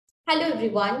Hello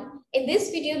everyone. In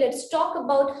this video, let's talk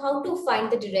about how to find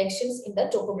the directions in the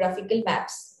topographical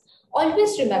maps.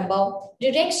 Always remember,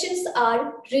 directions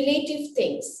are relative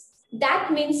things.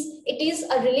 That means it is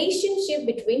a relationship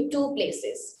between two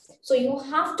places. So you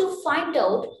have to find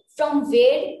out from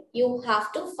where you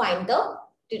have to find the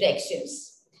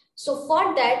directions. So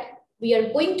for that, we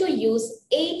are going to use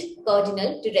 8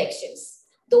 cardinal directions.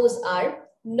 Those are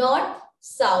north,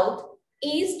 south,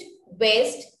 east,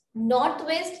 west,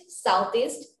 northwest,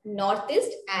 southeast,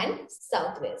 northeast, and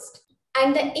southwest.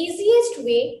 And the easiest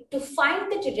way to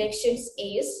find the directions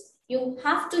is you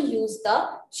have to use the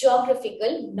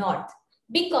geographical north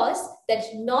because that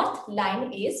north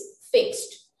line is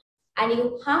fixed. And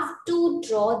you have to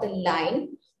draw the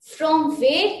line from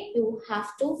where you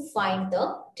have to find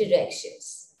the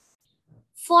directions.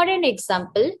 For an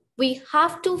example, we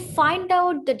have to find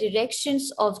out the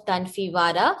directions of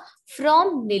Tanfiwara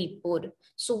from Nilpur.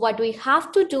 So what we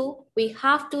have to do, we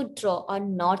have to draw a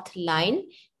north line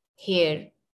here.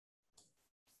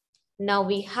 Now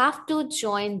we have to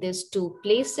join these two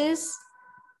places.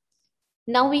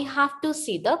 Now we have to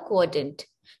see the quadrant.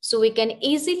 So we can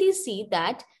easily see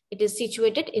that it is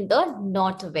situated in the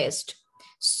northwest.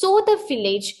 So the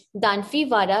village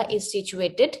Danfiwara is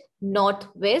situated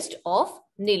northwest of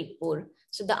Nilpur.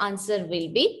 So the answer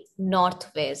will be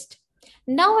northwest.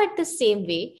 Now at the same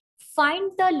way,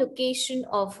 find the location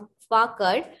of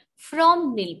Fakar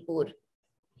from Nilpur.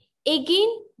 Again,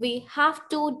 we have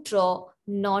to draw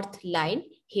north line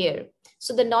here.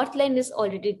 So the north line is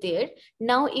already there.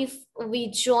 Now if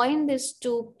we join these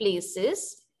two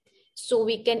places, so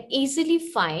we can easily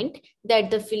find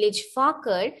that the village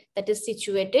Fakar that is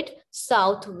situated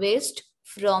southwest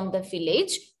from the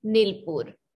village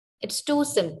Nilpur. It's too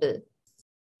simple.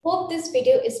 Hope this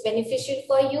video is beneficial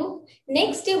for you.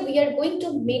 Next day, we are going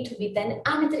to meet with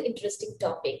another interesting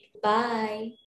topic. Bye.